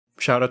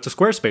Shout out to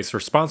Squarespace for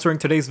sponsoring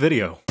today's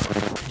video.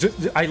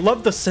 I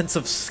love the sense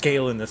of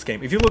scale in this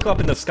game. If you look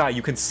up in the sky,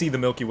 you can see the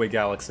Milky Way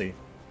galaxy.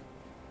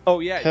 Oh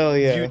yeah. Hell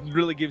yeah. It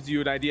really gives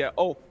you an idea.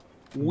 Oh,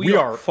 we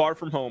are far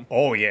from home.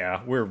 Oh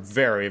yeah, we're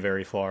very,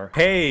 very far.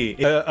 Hey,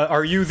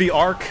 are you the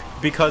Ark?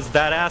 Because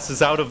that ass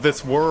is out of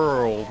this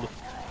world.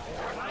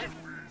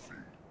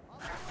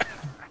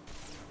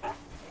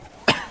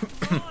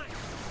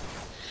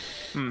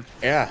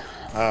 Yeah.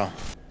 Oh.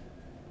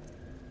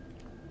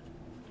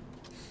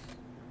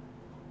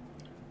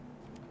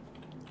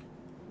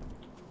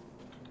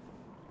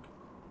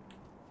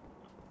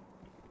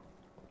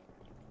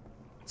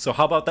 So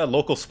how about that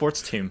local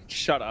sports team?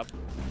 Shut up.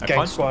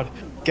 Gang squad.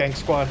 Gang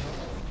squad.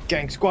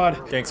 Gang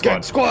squad. Gang squad.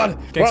 Gang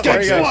squad. Gang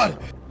Gang squad. squad.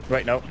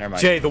 Wait, no, never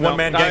mind. Jay, the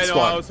one-man gang I know,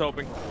 squad. I was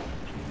hoping.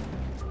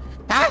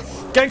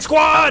 Gang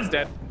squad!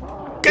 Dead.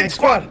 Gang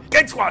squad!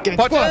 Gang squad! Gang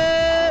Punch squad.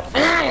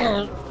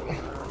 it!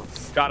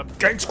 Got him.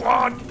 Gang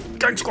squad!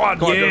 Gang squad!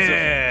 Come on, Joseph.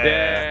 Yeah!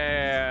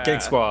 Yeah. Gang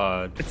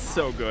squad. It's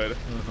so good.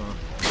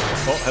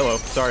 Oh, hello.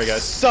 Sorry,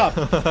 guys. Sup?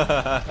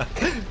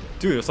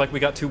 Dude, it's like we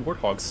got two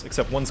warthogs,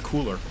 except one's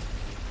cooler.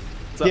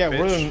 What's up, Yeah,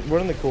 bitch? we're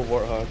in the cool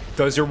warthog.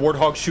 Does your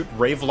warthog shoot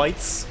rave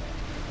lights?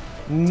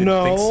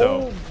 No. think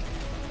so.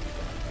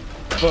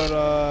 But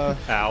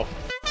Ow.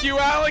 You,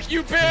 Alec,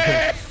 you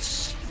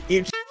bitch!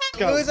 you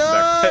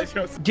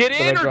Get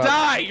in I or dropped.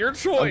 die, your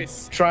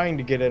choice. trying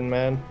to get in,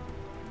 man.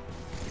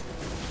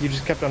 You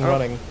just kept on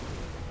running.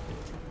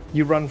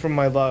 You run from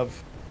my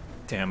love.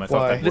 Damn, I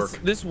thought Why? that'd work.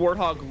 This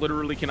warthog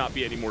literally cannot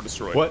be any more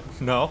destroyed. What?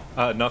 No?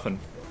 Nothing.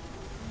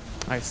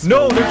 I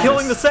No, they're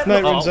killing the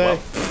sentinel! Night, Oh, Rinzai.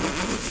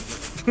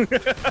 well.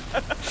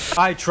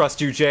 I trust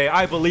you, Jay.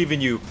 I believe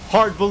in you.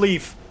 Hard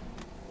belief.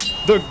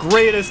 The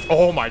greatest.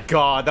 Oh my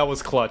god, that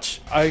was clutch.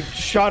 I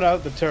shot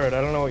out the turret.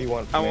 I don't know what you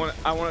want from me.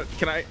 I want,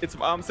 can I, it's,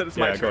 Mom said it's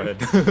my Yeah, turn.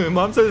 go ahead.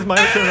 Mom says it's my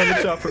turn on the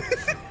chopper.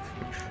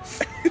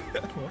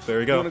 Well, there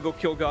you I go. want to go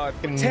kill God.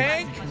 Mm.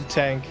 Tank!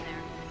 Tank.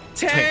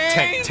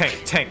 Tank,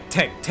 tank, tank,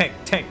 tank, tank,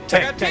 tank, I tank,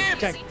 got tank.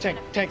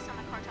 dibs. Tank.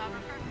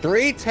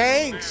 3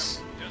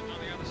 tanks!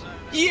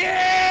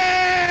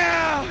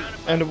 Yeah!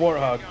 And a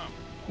warthog.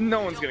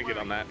 No one's gonna get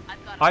on that.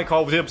 I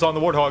call dibs on the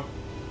warthog.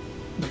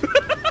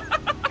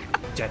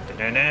 Come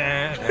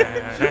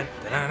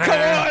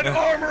on,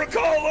 armor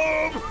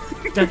column!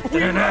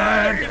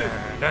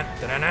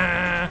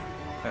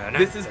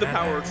 This is the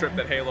power trip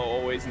that Halo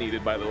always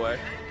needed, by the way.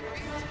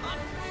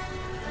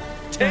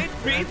 Tank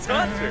beats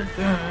Hunter!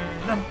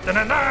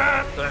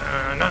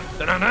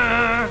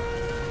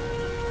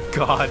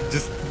 God,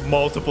 just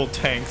multiple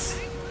tanks.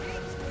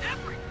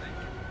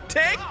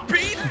 Tank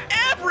beats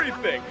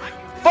everything!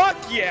 Fuck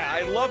yeah,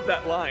 I love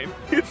that line.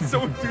 It's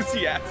so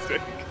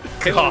enthusiastic.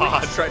 Halo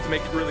God. Reach tried to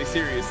make it really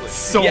seriously.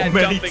 So yeah,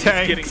 many nothing's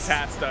tanks. getting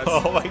past us.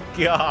 Oh my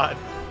god.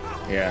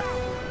 Yeah.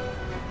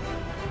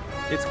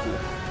 It's cool.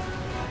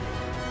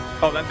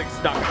 Oh, that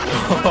thing's not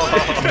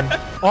cool.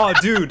 Oh,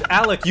 dude,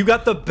 Alec, you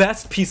got the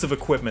best piece of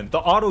equipment. The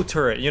auto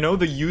turret, you know,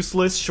 the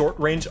useless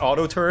short-range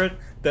auto turret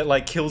that,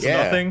 like, kills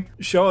nothing?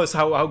 Show us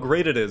how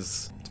great it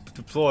is to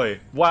deploy.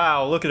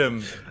 Wow, look at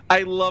him.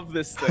 I love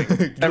this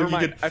thing. Never You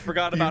mind, could- I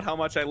forgot about how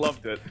much I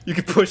loved it. You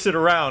can push it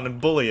around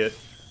and bully it.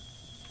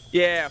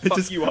 Yeah, It fuck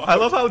just, you up. I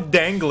love how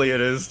dangly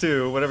it is,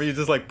 too. Whenever you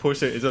just, like,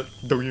 push it, it's just...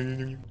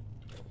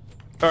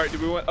 Alright, do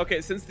we want...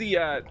 Okay, since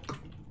the,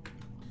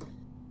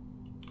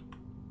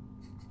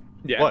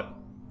 Yeah. What?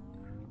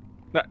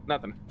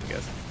 Nothing, I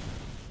guess.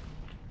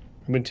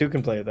 I mean, 2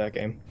 can play at that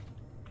game.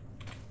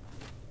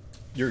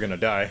 You're gonna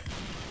die.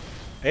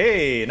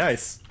 Hey,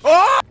 nice.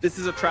 Oh! This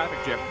is a traffic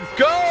jam.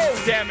 Go!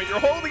 Damn it, you're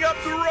holding up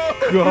the road!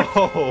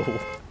 Go!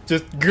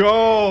 Just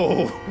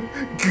go!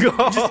 Go!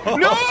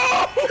 No!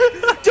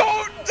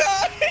 Don't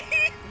die!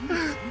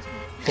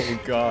 Oh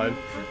god.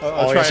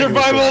 I'll try and-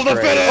 Survival of the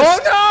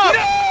fittest!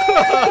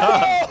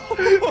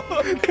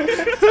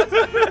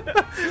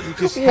 You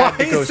just Why have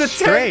to go is the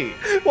straight.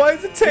 tank? Why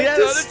is the tank Yeah,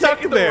 the other just stuck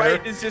tank in the there?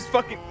 right is just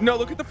fucking... No,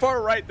 look at the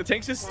far right. The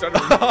tank's just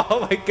stuttering.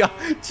 Oh my god!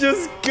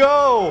 Just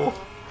go!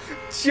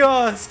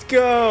 Just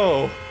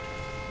go!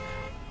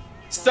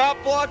 Stop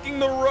blocking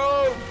the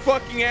road,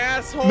 fucking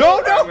asshole! No,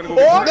 no! I'm gonna go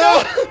Oh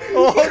no!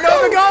 Oh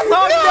no! The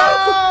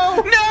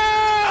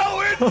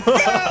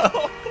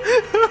goshawk!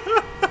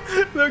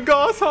 No! The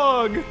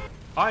goshawk!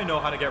 I know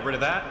how to get rid of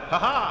that.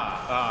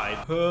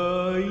 Haha!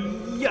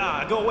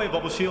 Yeah! Go away,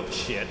 bubble shield.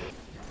 Shit.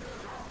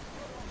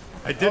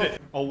 I did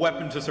it. A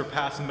weapon to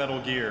surpass Metal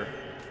Gear.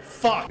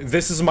 Fuck!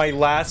 This is my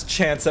last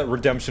chance at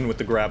redemption with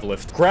the grav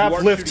lift. Grav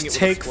shooting it lift, with a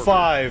take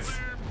scorpion. 5.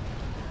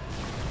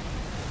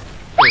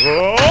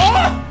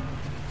 Oh!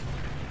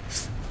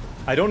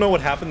 I don't know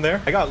what happened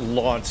there. I got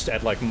launched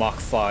at like Mach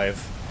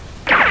 5.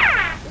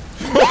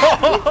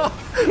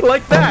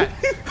 Like that!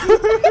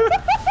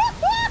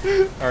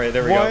 Alright,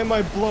 there we go. Why am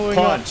I blowing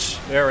Punch.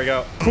 There we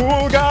go.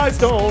 Cool guys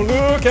don't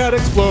look at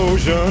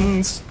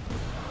explosions.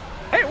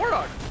 Hey,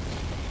 Warthog!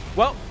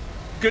 Well,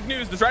 good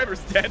news, the driver's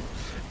dead.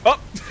 Oh!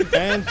 up?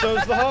 And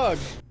so's the hog.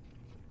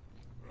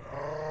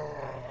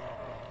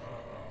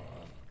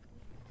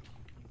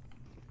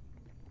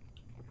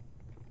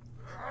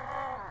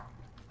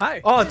 Hi.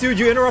 Oh, dude,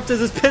 you interrupted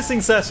his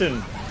pissing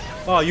session.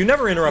 Oh, you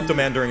never interrupt a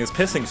man during his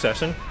pissing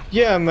session.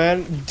 Yeah,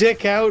 man.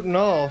 Dick out and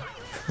all.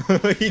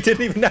 He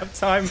didn't even have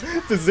time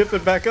to zip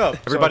it back up.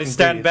 Everybody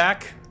stand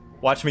back.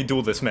 Watch me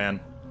duel this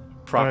man.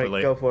 Properly.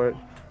 Alright, go for it.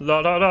 La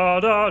la la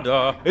la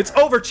la. It's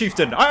over,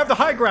 chieftain. I have the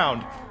high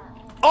ground.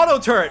 Auto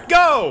turret,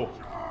 go!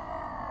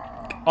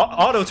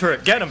 Auto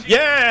turret, get him.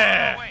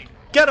 Yeah!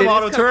 Get him,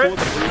 auto turret.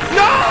 No!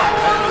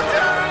 Auto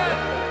turret!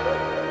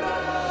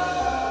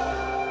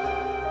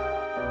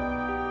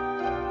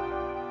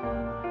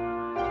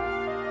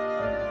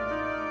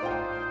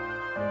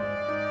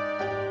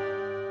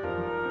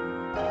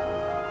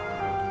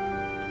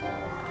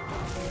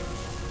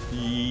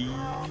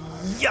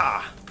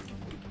 Yeah!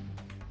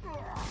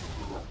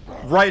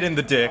 Right in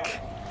the dick.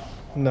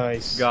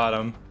 Nice. Got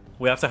him.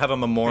 We have to have a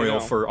memorial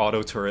Yeah. for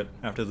auto turret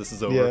after this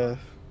is over. Yeah.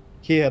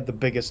 He had the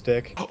biggest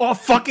dick. Oh,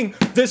 fucking,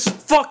 this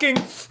fucking,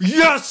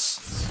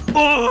 yes!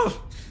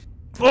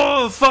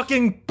 Oh,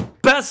 fucking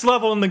best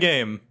level in the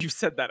game. You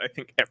said that, I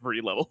think,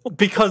 every level.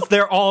 Because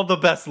they're all the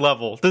best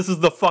level. This is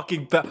the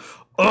fucking best.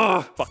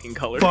 Ugh. Fucking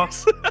colors. Fuck.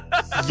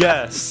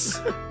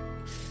 Yes.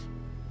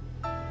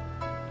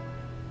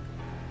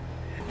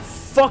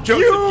 Fuck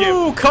Joseph,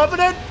 you,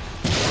 Covenant!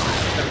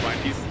 Never mind,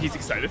 he's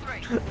excited.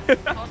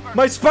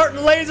 My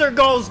Spartan laser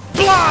goes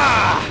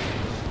blah!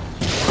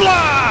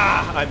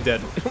 Blah! I'm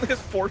dead. He only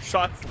has 4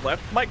 shots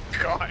left. My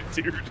god,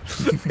 dude.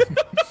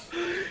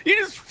 You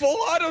just full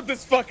autoed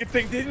this fucking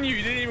thing, didn't you?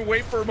 You didn't even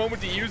wait for a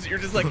moment to use it. You're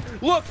just like,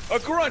 look, a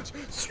grunt.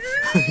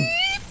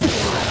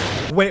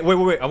 Wait.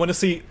 I want to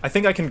see. I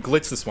think I can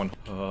glitch this one.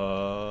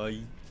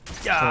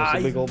 Yeah. It's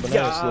a big old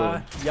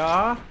banana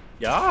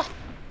Yeah.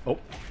 Oh.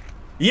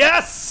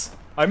 Yes!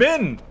 I'm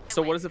in!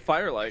 So what does it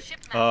fire like?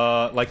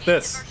 Like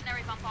this.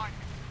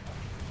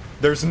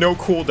 There's no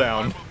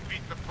cooldown.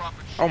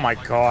 Oh my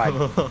god.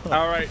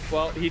 Alright,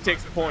 well, he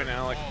takes the point,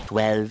 Alec.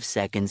 12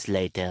 seconds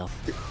later.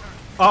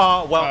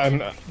 Well,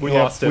 we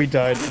lost it. We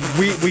died.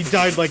 We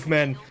died like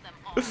men.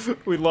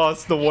 We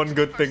lost the one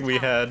good thing we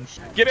had.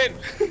 Get in!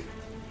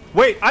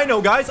 Wait, I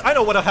know, guys. I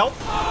know what'll help.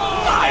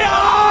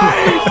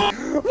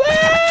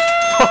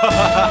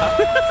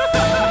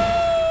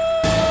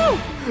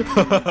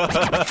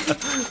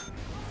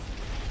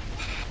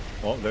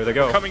 Well, there they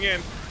go. Coming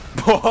in.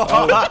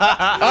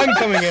 I'm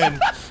coming in.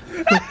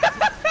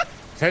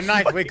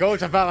 Tonight we go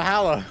to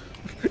Valhalla.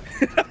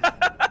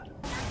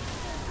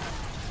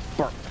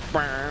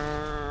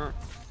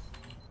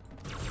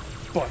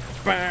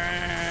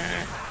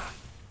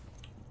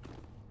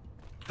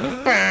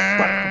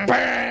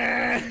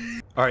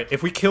 All right,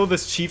 if we kill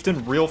this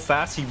chieftain real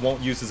fast, he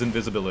won't use his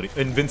invincibility,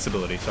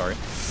 sorry.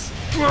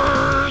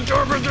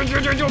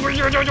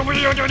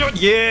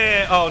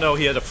 Yeah! Oh no,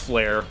 he had a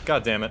flare.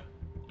 God damn it.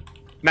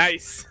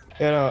 Nice.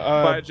 You know,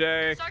 Bye,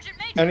 Jay.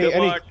 any Good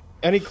luck.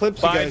 any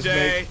clips Bye, you guys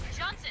Jay. make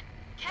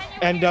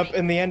end up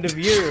in the end of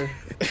year.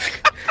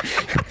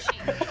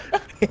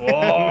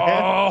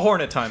 Oh,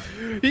 Hornet time.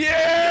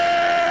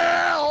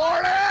 Yeah!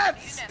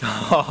 Hornets!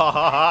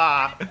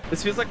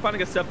 This feels like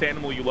finding a stuffed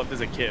animal you loved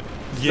as a kid.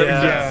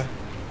 Yeah.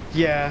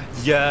 Yeah.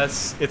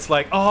 Yes. It's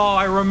like, oh,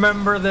 I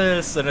remember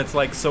this. And it's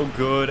like so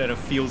good and it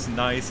feels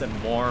nice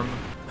and warm.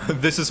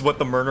 This is what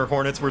the Murder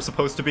Hornets were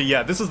supposed to be.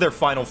 Yeah, this is their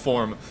final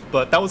form.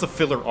 But that was a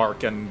filler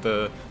arc and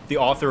the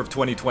author of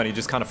 2020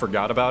 just kind of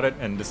forgot about it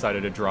and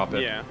decided to drop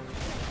it. Yeah.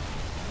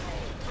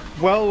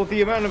 Well, with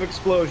the amount of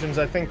explosions,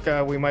 I think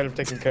we might have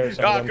taken care of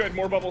some Ah, of them. good.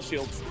 More bubble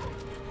shields.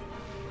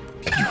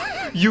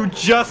 You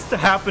just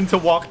happened to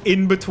walk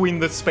in between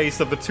the space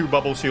of the 2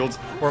 bubble shields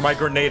where my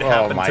grenade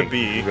happened to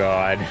be.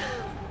 God.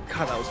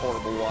 God, that was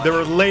horrible to watch. There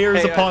were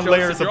layers Hey, upon Joseph,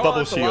 layers of you're all bubble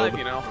that's shield. alive,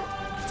 you know.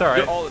 It's alright.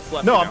 You're all that's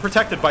left, No, you I'm know.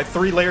 protected by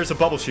 3 layers of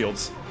bubble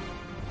shields.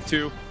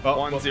 2, Oh,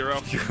 1, well,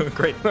 0.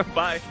 Great.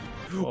 Bye.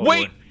 Oh,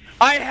 Wait! boy.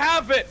 I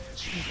have it!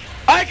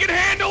 I can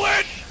handle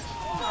it!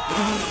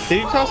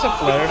 Did you toss a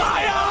flare?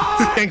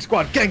 Gang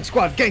squad, gang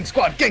squad, gang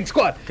squad, gang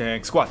squad.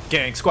 Gang squad,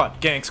 gang squad,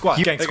 gang squad,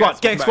 gang Hey, squad, guys,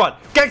 gang come squad,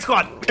 gang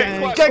squad,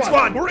 Gang gang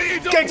squad,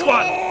 Redeploy! gang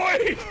squad.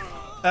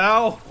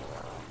 Ow.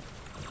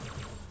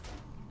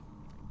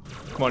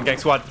 Come on, gang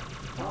squad.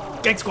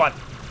 Gang squad.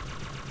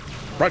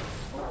 Run.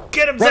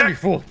 Get him, Run, you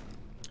Zach. fool.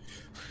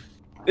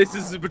 This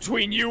is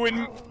between you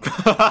and...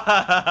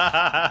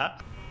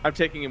 I'm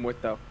taking him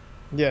with, though.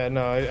 Yeah,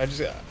 no, I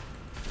just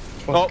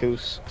want Oh.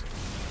 goose.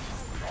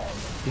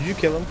 Did you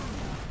kill him?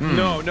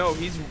 No,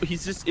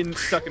 he's just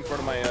stuck in front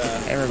of my,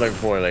 Ever like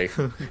poorly.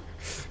 A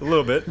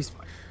little bit.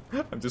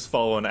 I'm just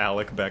following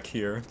Alec back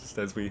here, just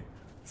as we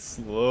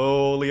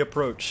slowly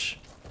approach.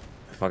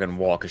 Fucking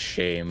walk of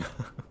shame.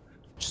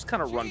 Just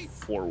kind of run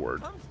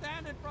forward. Come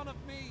stand in front of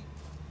me.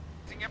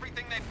 Using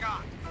everything they've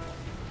got.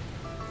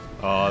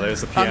 Oh,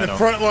 there's the I'm piano. the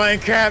front line,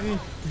 Captain.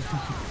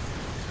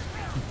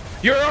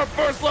 You're our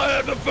first line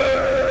of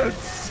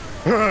defense!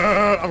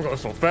 I'm going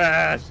so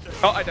fast.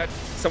 Oh, I died.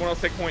 Someone else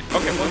take point.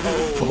 Okay,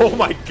 well, Oh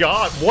my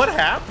god, what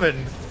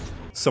happened?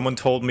 Someone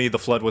told me the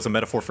flood was a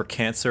metaphor for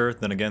cancer.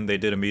 Then again, they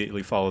did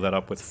immediately follow that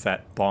up with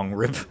fat bong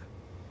rib.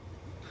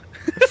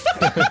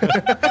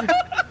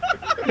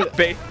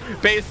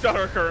 Based on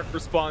our current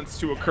response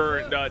to a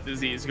current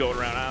disease going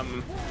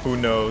around, Who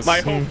knows?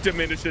 my hope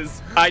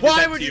diminishes. I did Why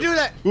that would to you do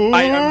that?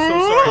 I am so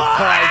sorry.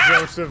 Cry,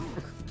 Joseph.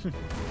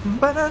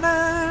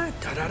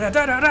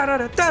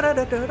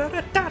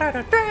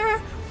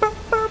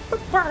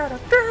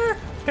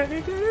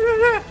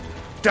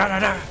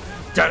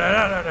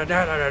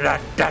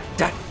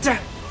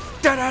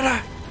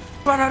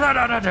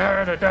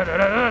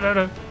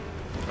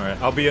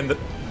 Alright, I'll be in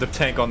the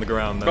tank on the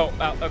ground then.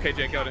 Oh, okay,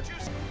 Jake, got it.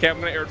 Okay, I'm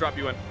gonna airdrop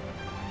you in.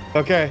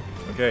 Okay.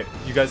 Okay,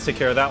 you guys take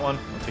care of that one.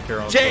 I'll take care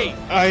of Jay,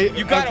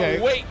 you gotta okay.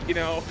 wait, you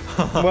know.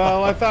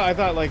 Well, I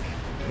thought like.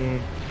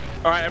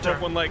 All right, I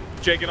broke one leg.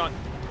 Jay, get on.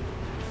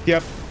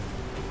 Yep.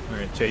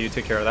 Alright, Jay, you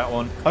take care of that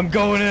one. I'm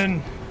going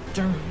in.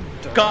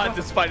 God,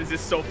 this fight is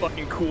just so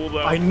fucking cool,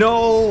 though. I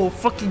know!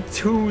 Fucking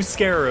 2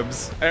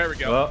 scarabs. There we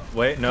go. Oh,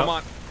 wait, no. Come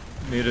on.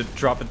 Need to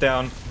drop it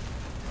down.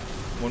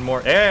 One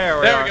more. There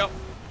we There we go.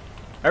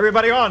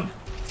 Everybody on!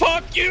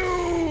 Fuck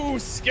you,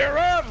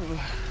 Scarab!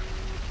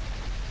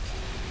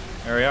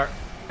 There we are.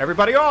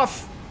 Everybody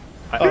off!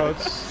 Oh,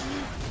 it's.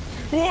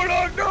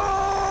 What?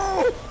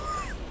 No!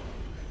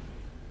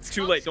 It's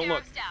too late. Don't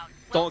look.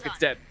 Don't look. It's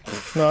dead.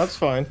 No, that's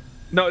fine.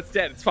 No, it's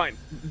dead. It's fine.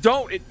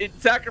 Don't. It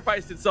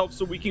sacrificed itself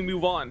so we can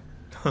move on.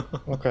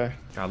 Okay.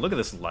 God, look at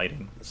this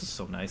lighting. This is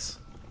so nice.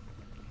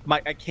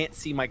 I can't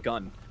see my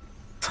gun.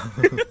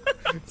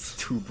 It's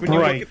too When you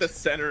Right. look at the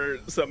center,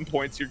 some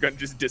points your gun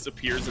just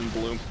disappears in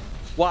bloom.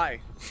 Why?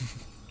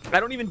 I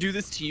don't even do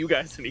this to you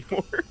guys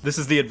anymore. This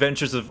is the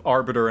adventures of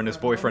Arbiter and his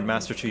boyfriend,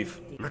 Master Chief.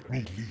 Let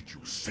me lead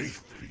you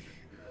safely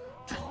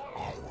to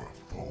our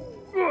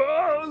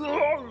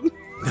foe.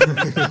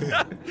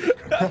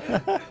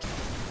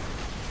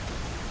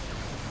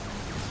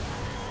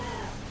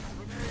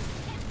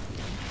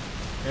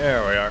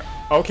 There we are.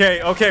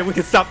 Okay, we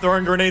can stop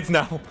throwing grenades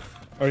now.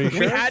 Are you We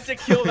sure? had to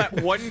kill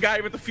that one guy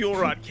with the fuel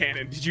rod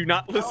cannon. Did you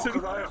not listen?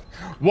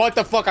 What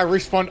the fuck? I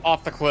respawned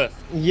off the cliff.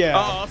 Yeah.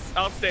 Oh,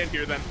 I'll stand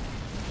here then.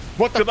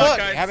 What the Good luck, fuck?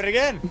 guys. Have it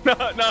again. No,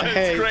 it's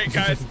Hey. great,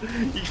 guys.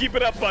 You keep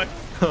it up, bud.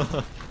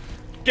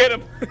 Get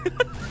him.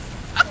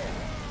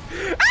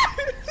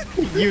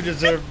 You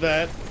deserve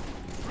that.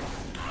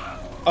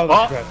 Oh, Oh,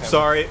 that's crap.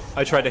 sorry.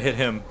 I tried to hit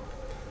him.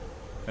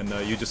 And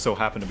you just so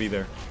happened to be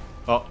there.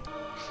 Oh.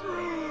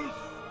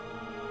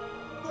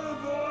 The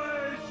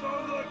voice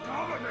of the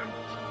Covenant.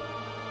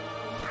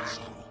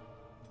 Pascal,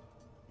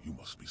 you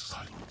must be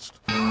silenced.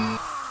 Yeah.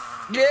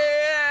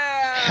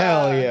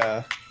 Hell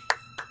yeah.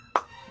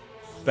 God,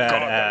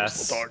 that was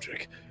Badass.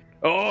 lethargic.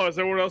 Oh, does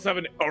everyone else have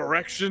an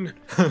erection?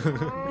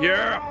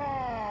 Yeah.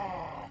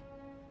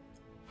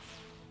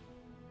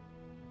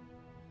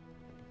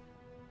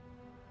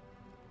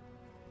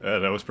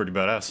 That was pretty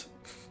badass.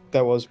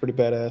 That was pretty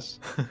badass.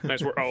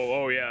 Nice work.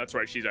 Oh, yeah, that's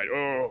right. She died.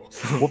 Oh.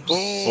 Whoops.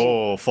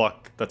 Oh,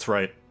 fuck. That's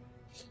right.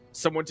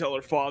 Someone tell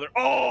her father.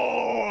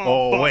 Oh.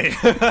 Oh, fuck. wait.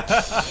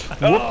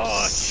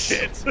 Oh,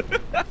 shit.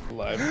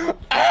 Live.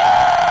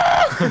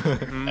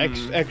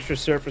 Extra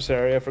surface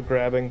area for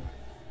grabbing.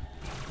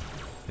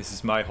 This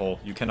is my hole.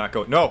 You cannot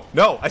go. No,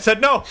 no, I said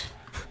no.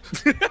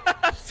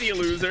 See you,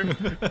 loser.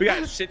 We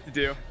got shit to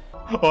do.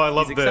 Oh, I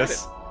love He's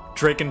this.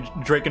 Drake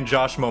and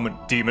Josh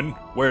moment. Demon,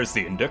 where's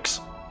the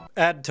index?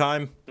 Ad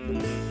time.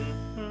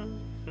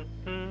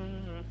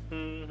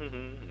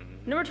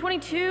 Number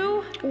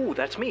 22. Ooh,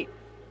 that's me.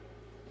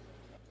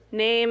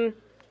 Name,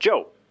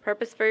 Joe,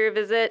 purpose for your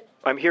visit.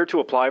 I'm here to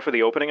apply for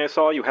the opening I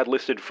saw you had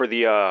listed for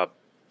the,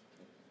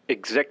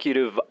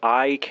 executive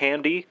eye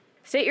candy.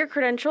 State your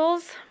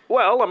credentials.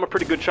 Well, I'm a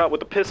pretty good shot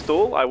with a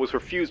pistol. I was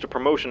refused a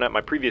promotion at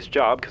my previous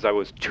job because I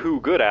was too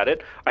good at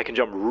it. I can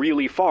jump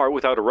really far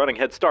without a running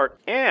head start.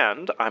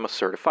 And I'm a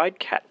certified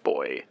cat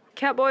boy.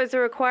 Catboys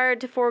are required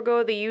to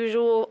forego the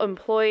usual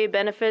employee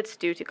benefits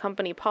due to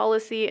company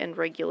policy and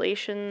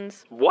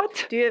regulations.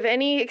 What? Do you have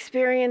any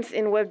experience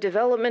in web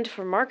development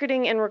for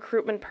marketing and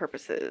recruitment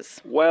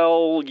purposes?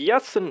 Well,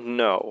 yes and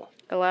no.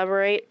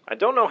 Elaborate. I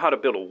don't know how to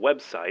build a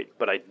website,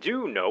 but I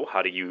do know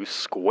how to use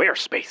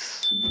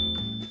Squarespace.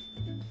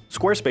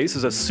 Squarespace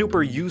is a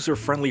super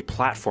user-friendly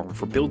platform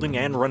for building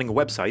and running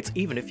websites,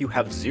 even if you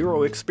have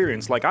zero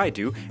experience like I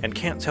do and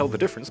can't tell the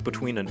difference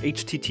between an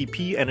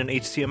HTTP and an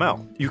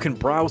HTML. You can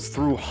browse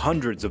through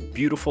hundreds of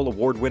beautiful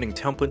award-winning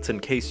templates in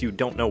case you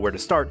don't know where to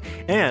start,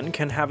 and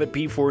can have it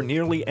be for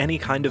nearly any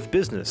kind of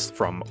business,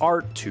 from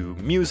art to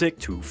music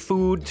to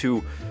food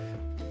to...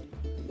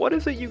 What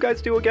is it you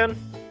guys do again?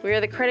 We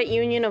are the credit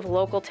union of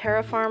local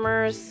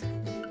terraformers.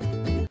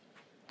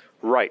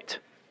 Right.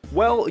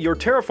 Well, your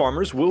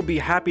terraformers will be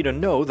happy to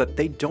know that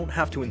they don't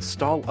have to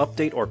install,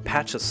 update, or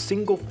patch a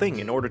single thing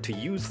in order to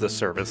use the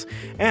service,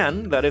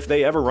 and that if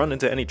they ever run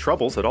into any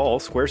troubles at all,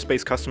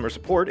 Squarespace customer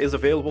support is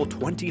available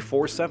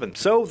 24/7,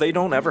 so they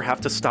don't ever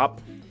have to stop.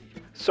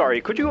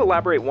 Sorry, could you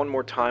elaborate one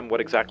more time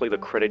what exactly the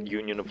Credit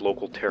Union of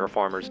Local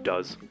Terraformers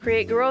does?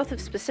 Create growth of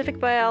specific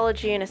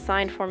biology and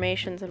assigned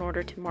formations in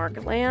order to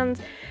mark lands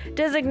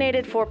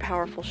designated for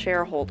powerful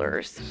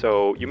shareholders.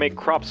 So, you make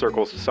crop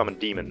circles to summon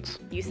demons.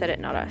 You said it,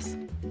 not us.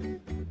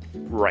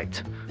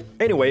 Right.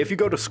 Anyway, if you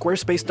go to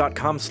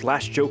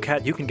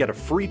squarespace.com/JoCat, you can get a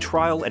free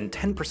trial and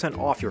 10%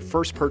 off your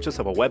first purchase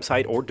of a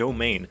website or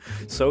domain.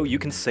 So you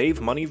can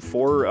save money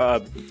for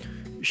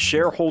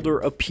shareholder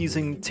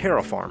appeasing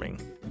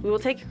terraforming. We will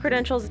take your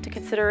credentials into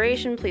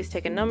consideration. Please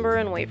take a number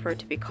and wait for it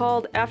to be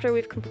called after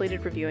we've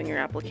completed reviewing your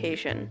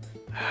application.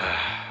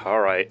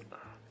 All right.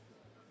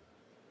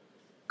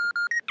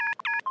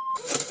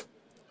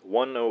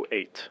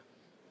 108.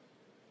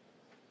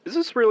 Is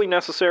this really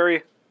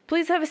necessary?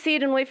 Please have a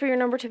seat and wait for your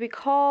number to be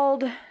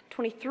called.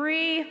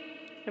 23.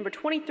 Number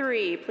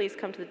 23, please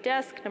come to the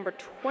desk. Number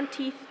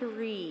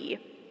 23.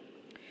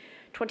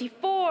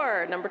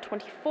 24. Number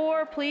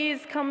 24,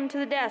 please come to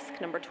the desk.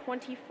 Number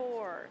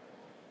 24.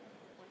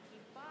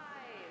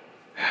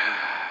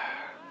 25.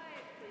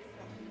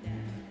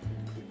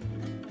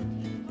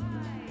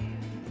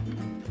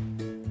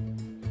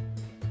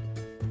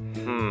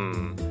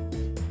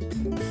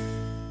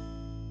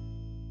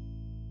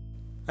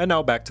 And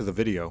now back to the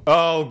video.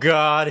 Oh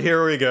god,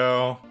 here we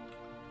go.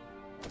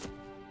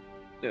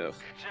 Ugh.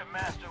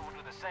 Shipmaster will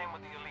do the same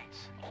with the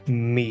elites.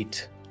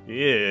 Meat.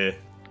 Yeah.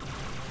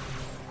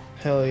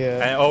 Hell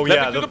yeah. And, oh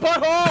yeah, Let me through the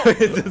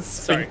butthole! the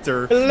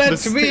sphincter. Let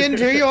The me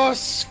into your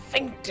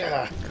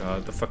sphincter.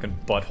 God, the fucking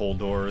butthole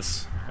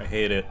doors. I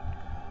hate it.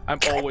 I'm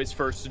always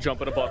first to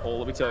jump in a butthole,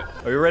 let me tell you.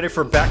 Are you ready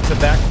for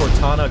back-to-back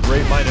Cortana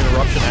Gravemind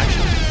interruption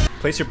action?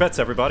 Place your bets,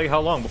 everybody.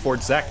 How long before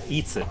Zack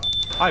eats it?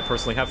 I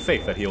personally have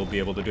faith that he'll be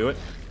able to do it.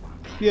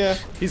 Yeah.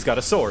 He's got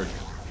a sword.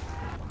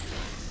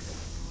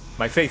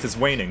 My faith is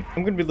waning.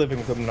 I'm gonna be living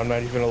with him and I'm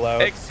not even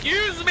allowed.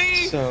 Excuse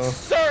me, So-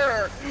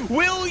 sir!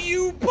 Will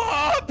you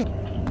pop?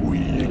 We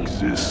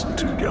exist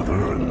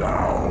together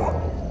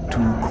now.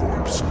 Two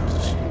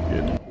corpses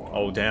in one.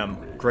 Oh damn.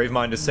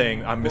 Gravemind is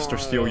saying, I'm Mr.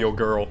 Steal Your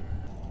Girl.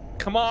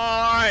 Come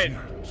on!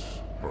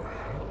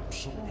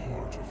 Perhaps a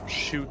part of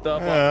Shoot the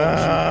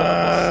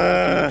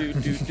butthole, shoot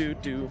the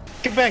butthole. Do.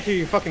 Get back here,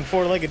 you fucking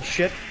four-legged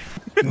shit.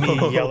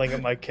 Me yelling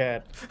at my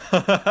cat.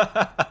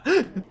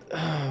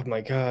 Oh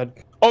my god.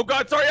 Oh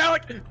god, sorry,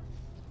 Alec!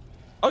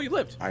 Oh, you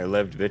lived. I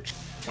lived, bitch.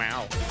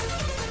 Wow.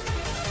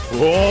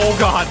 Oh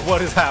god,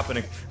 what is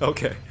happening?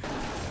 Okay.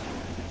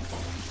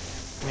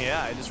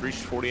 Yeah, I just reached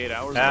 48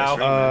 hours.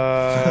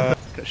 Ow.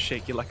 Gonna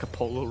shake you like a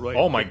Polaroid.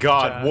 Oh my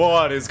god,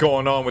 what is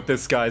going on with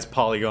this guy's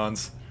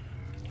polygons?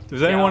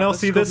 Does anyone else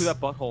see Go this? through that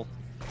butthole.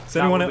 Does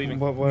anyone we're else? leaving.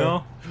 What-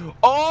 No?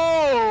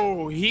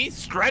 Oh, he's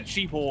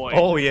stretchy boy.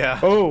 Oh yeah.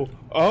 Oh.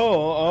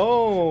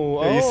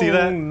 Yeah, you see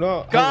that?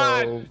 No.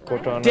 God Hello,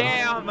 Cortana.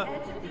 damn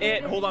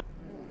it! Hold on.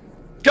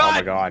 Oh God,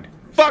 my god.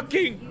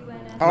 fucking!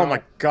 Oh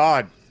my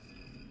god.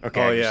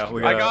 Okay. Oh yeah,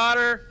 we I got. got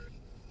her.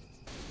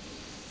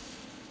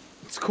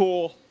 It's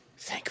cool.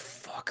 Thank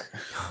fuck.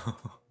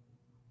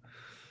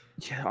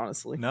 Yeah,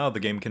 honestly. Now the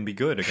game can be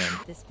good again.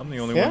 I'm the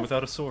only Yeah? one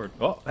without a sword.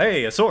 Oh,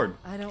 hey, a sword.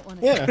 I don't want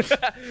to. Yeah. I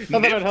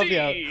thought I'd help you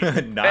out.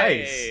 Nifty.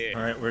 Nice. Hey.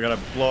 All right, we're gonna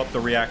blow up the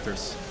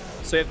reactors.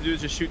 So you have to do is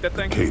just shoot that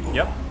thing. cable.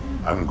 Yep.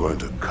 I'm going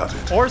to cut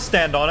it. Or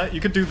stand on it.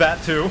 You could do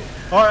that too.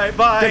 All right,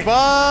 bye.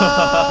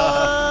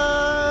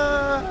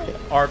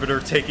 Arbiter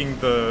taking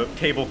the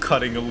cable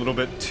cutting a little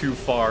bit too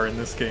far in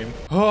this game.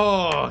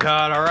 Oh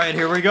god! All right,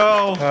 here we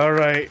go. All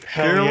right.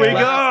 Hell Here yeah. we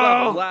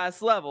go.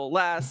 Last level.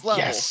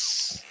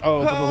 Yes. Oh,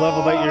 the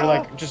level that you're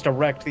like just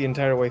erect the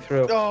entire way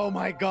through. Oh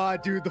my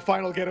god, dude, the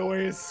final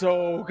getaway is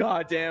so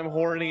goddamn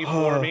horny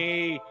for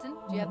me. Do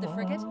you have the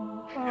frigate?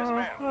 Yes,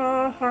 ma'am.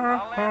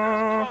 I'll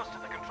land as close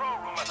to the control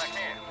room as I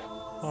can.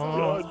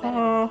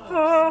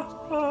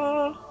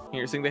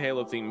 Here, sing the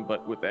Halo theme,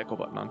 but with the echo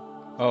button on.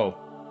 Oh.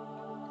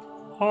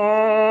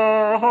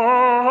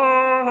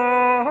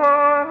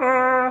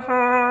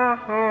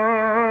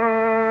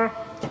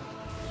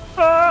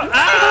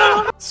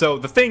 So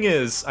the thing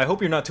is, I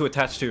hope you're not too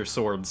attached to your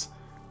swords,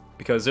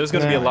 because there's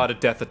going to be a Nah. lot of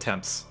death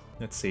attempts.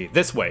 Let's see.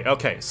 This way.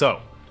 Okay,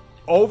 so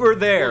over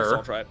there,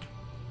 I'll try it.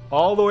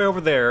 all the way over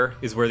there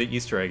is where the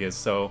Easter egg is.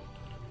 So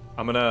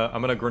I'm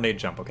gonna grenade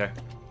jump. Okay.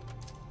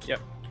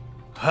 Yep.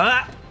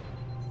 Ha!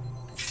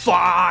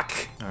 Fuck!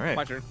 All right.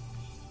 My turn.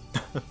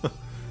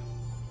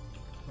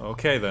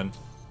 Okay then.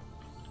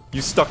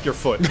 You stuck your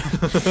foot.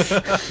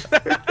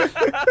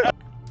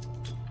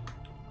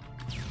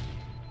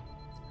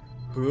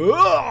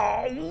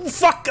 Oh,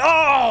 fuck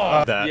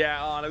off! That.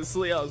 Yeah,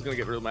 honestly, I was gonna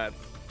get real mad.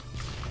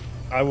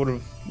 I would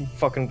have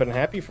fucking been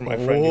happy for my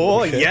friend. you Oh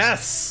little shits.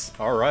 yes!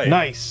 All right.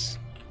 Nice.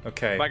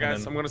 Okay. Bye, and guys.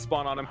 then I'm gonna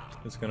spawn on him.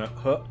 Just gonna.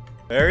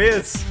 There he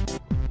is.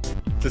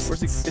 This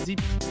Where's he? Is he?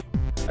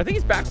 I think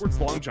he's backwards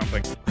long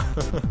jumping.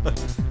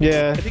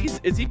 Yeah. I think he's.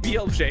 Is he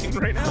BLJing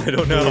right now? I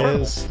don't know.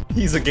 He is.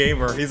 He's a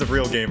gamer. He's a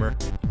real gamer.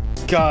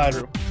 God.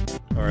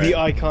 All right. The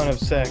icon of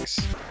sex.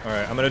 All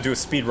right. I'm gonna do a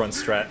speedrun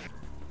strat.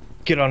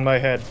 Get on my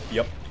head.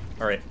 Yep.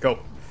 All right. Go.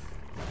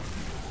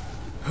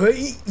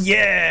 Hey,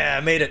 yeah,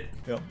 I made it.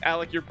 Yep.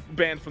 Alec, you're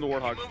banned from the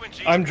Warthog.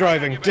 I'm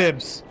driving.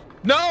 Dibs.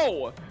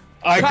 No!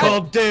 I God.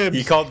 called dibs.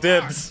 He called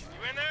dibs.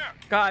 You in there?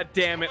 God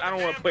damn it! I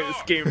don't want to play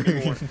this game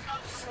anymore.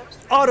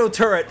 Auto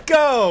turret,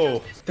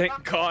 go!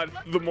 Thank God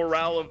the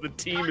morale of the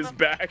team is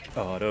back.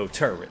 Auto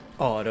turret,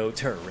 auto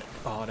turret,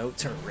 auto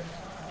turret.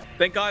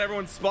 Thank God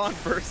everyone spawned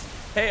first.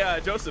 Hey,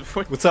 Joseph.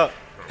 What's up?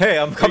 Hey,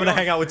 I'm coming to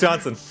hang out with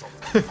Johnson.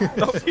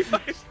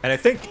 And I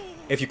think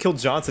if you kill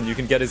Johnson, you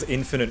can get his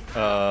infinite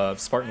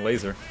Spartan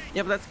laser.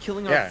 Yeah, but that's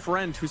killing our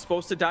friend who's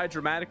supposed to die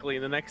dramatically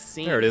in the next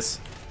scene. There it is.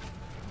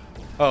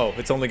 Oh,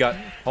 it's only got...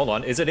 Hold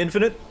on. Is it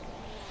infinite?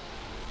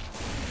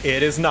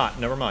 It is not.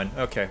 Never mind.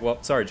 Okay,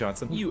 well, sorry,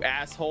 Johnson. You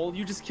asshole.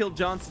 You just killed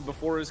Johnson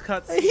before his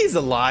cutscene. He's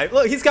alive.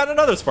 Look, he's got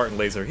another Spartan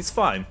laser. He's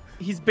fine.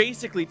 He's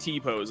basically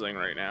T-posing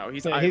right now.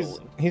 He's Yeah,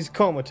 idling. he's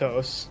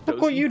comatose.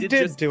 Look what He you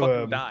did to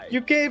him. die.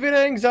 You gave it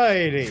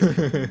anxiety.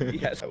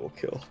 Yes. I will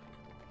kill.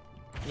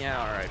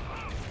 Yeah, alright.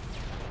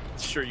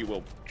 Sure you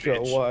will,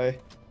 Joe, bitch. why?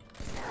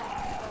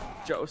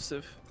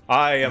 Joseph.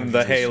 I am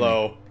the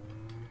Halo.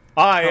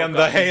 I am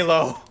the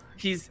Halo.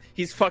 He's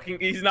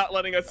not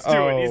letting us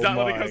do it. He's not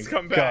letting us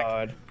come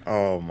back.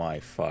 Oh my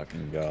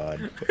fucking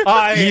god.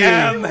 I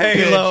am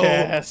Halo.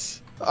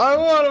 Bitch-ass. I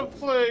want to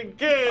play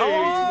games.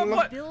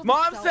 Oh,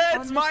 Mom said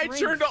it's my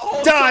turn to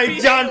hold. Die,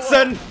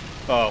 Johnson.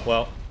 Oh,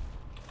 well.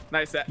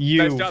 Nice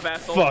You job,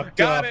 asshole. fucked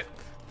Got up. it.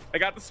 I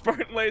got the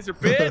Spartan laser,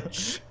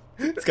 bitch.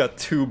 It's got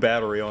 2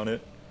 battery on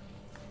it.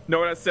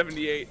 No, it has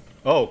 78.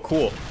 Oh,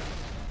 cool.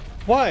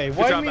 Why? Good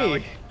Why job, me?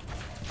 Alec.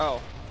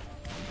 Oh.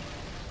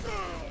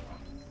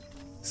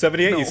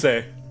 78, you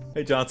say?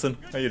 Hey, Johnson.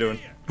 How you doing?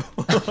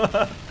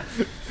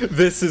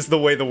 This is the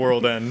way the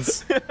world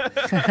ends.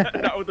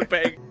 Not with the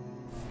bang.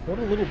 What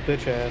a little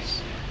bitch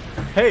ass.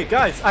 Hey,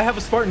 guys, I have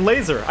a Spartan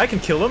laser. I can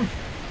kill him.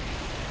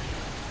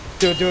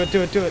 Do it, do it,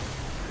 do it, do it.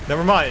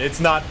 Never mind. It's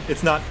not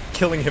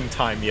killing him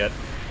time yet.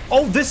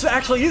 Oh, this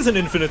actually is an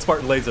infinite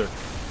Spartan laser.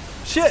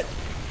 Shit.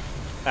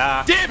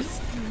 Ah.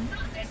 Dibs!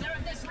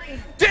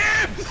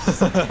 Dibs!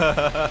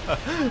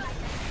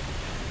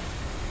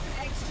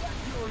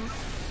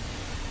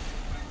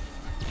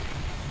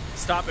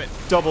 Stop it.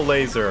 Double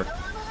laser.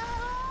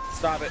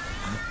 Stop it.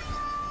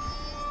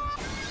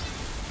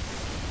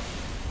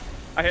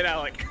 I hit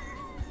Alec.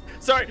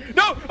 Sorry.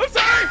 No! I'm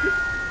sorry!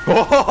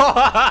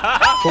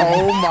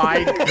 Oh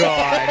my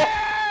god.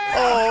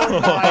 Oh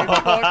my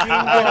fucking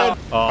god.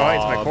 Oh,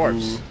 it's my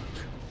corpse.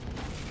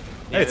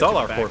 Hey, it's all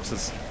our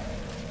corpses.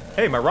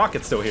 Hey, my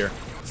rocket's still here.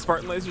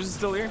 Spartan lasers is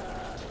still here?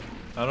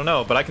 I don't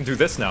know, but I can do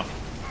this now.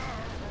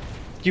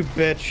 You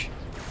bitch.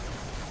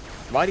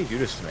 Why do you do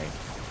this to me?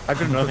 I've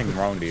done nothing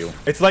wrong to you.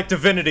 It's like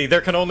divinity.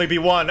 There can only be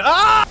one.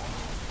 Ah!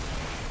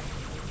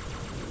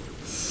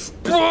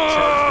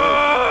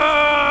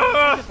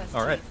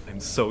 All right, I'm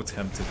so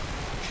tempted.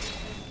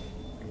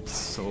 I'm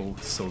so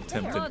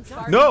tempted.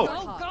 No!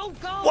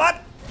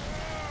 What?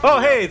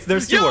 Oh, hey,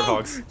 there's 2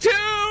 warthogs. 2!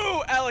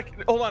 Alec,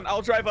 hold on.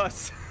 I'll drive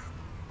us.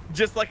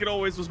 Just like it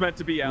always was meant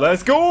to be, Alec.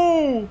 Let's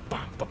go!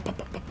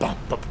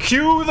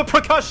 Cue the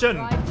percussion!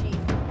 Drive, Chief.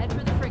 Head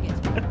for the frigate.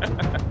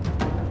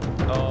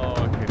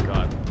 Oh, good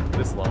god.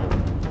 This level.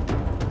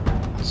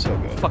 So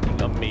good.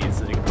 Fucking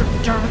amazing.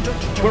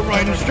 We're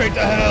riding straight to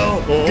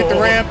hell. Oh, Get the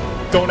ramp.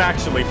 Don't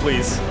actually,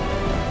 please.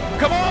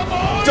 Come on,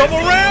 boys! Double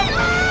ramp!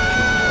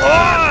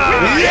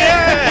 Ah!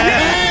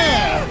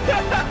 Yeah!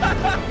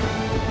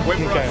 Wait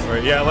for us.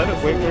 Alright, yeah, let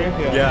us. Wait for you?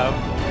 Yeah.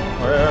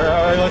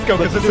 Alright, let's go,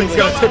 because this thing's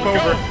gonna tip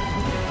over.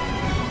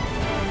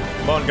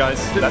 Come on, guys.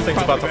 That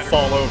thing's about to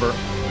fall over.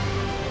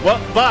 Well,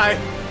 bye.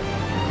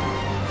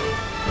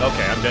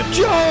 Okay, I'm dead.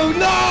 Joe,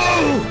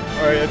 no!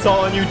 Alright, it's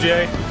all on you,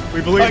 Jay.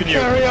 We believe I in you.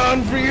 carry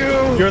on for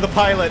you. You're the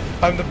pilot.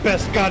 I'm the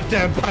best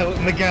goddamn pilot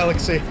in the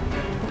galaxy.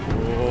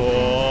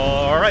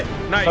 Alright.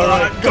 Nice.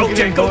 Alright, Go, get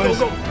Jay, in, go, boys.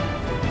 go, go.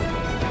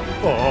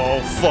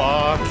 Oh,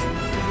 fuck.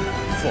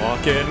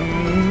 Fucking...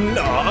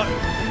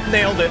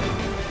 nailed it.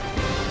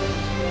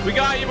 We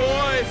got you,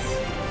 boys!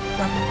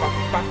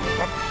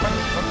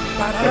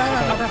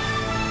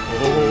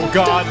 Oh,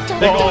 God.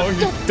 Oh,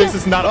 this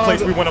is not a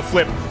place we want to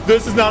flip.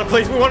 This is not a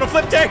place we want to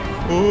flip, Jay.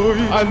 Oh,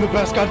 I'm the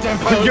best goddamn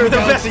pilot you're in the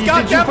the best galaxy.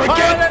 goddamn Did you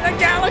forget? pilot in the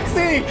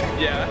galaxy.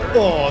 Yeah.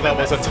 Oh, that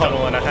was a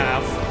tunnel and a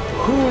half.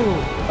 Whew.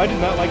 I did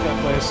not like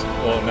that place.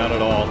 Oh, not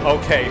at all.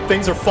 Okay,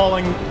 things are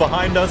falling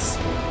behind us.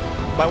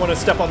 Might want to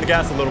step on the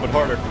gas a little bit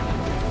harder.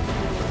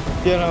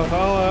 You know,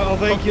 I'll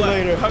thank you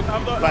later.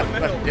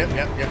 Left.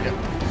 Yep.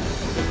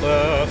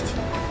 Left.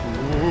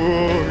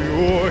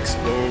 Ooh,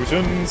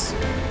 explosions.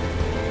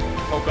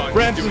 Oh god.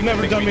 Rams has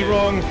never done me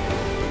wrong.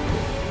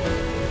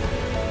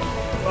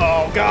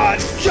 Oh, God.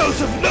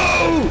 Joseph,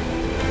 no!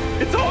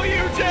 It's all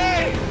you,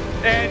 Jay!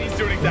 And he's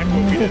doing exactly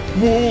what we did.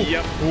 Whoa.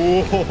 Yep.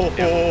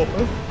 Whoa.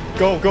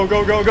 Go, go,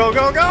 go, go, go,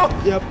 go, go!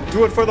 Yep.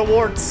 Do it for the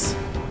warts.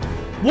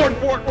 Wart.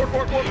 What?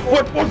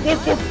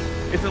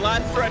 It's the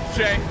last stretch,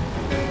 Jay.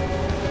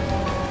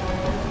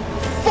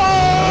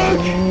 Fuck!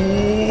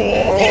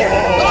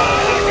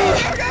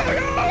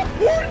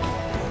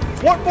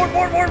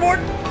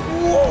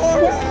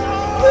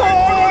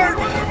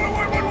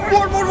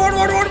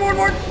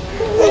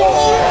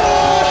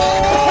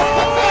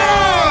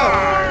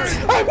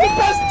 I'm the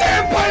best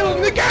damn pilot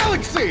in the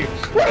galaxy!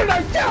 What did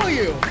I tell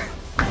you?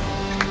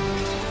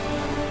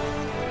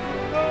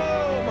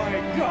 Oh my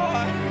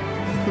god.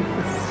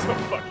 So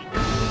fucking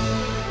good.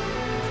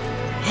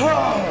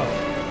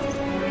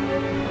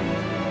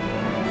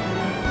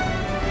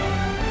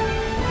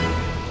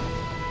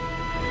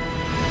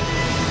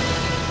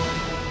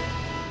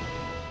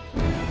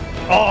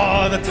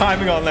 the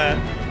timing on that.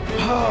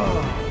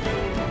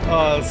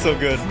 Oh, that's so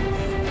good.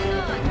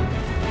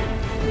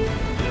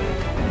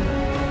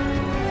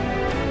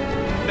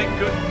 Thank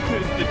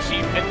goodness the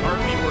Chief and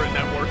Army were in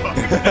that Warthog.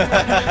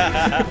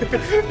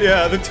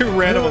 Yeah, the two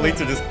random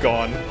elites are just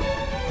gone.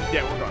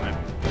 Yeah, we're gone.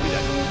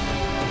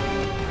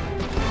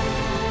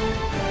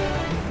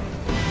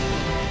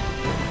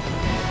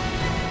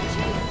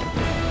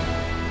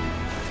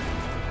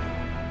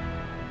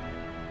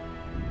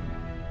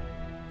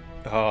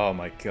 Oh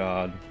my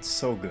god,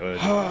 so good.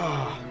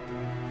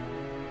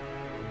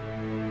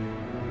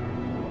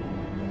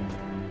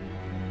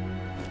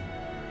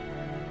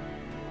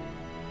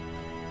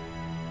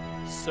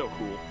 So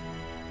cool.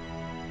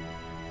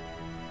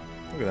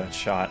 Look at that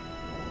shot.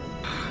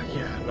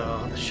 Yeah,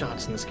 no, the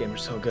shots in this game are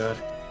so good.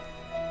 If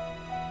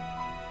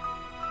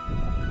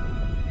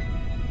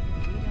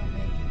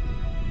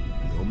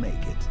we don't make it, We'll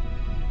make it.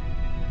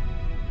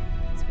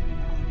 it's been an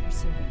honor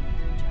serving with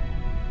you, John.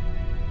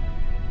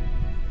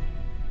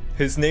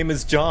 His name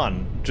is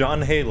John.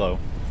 John Halo.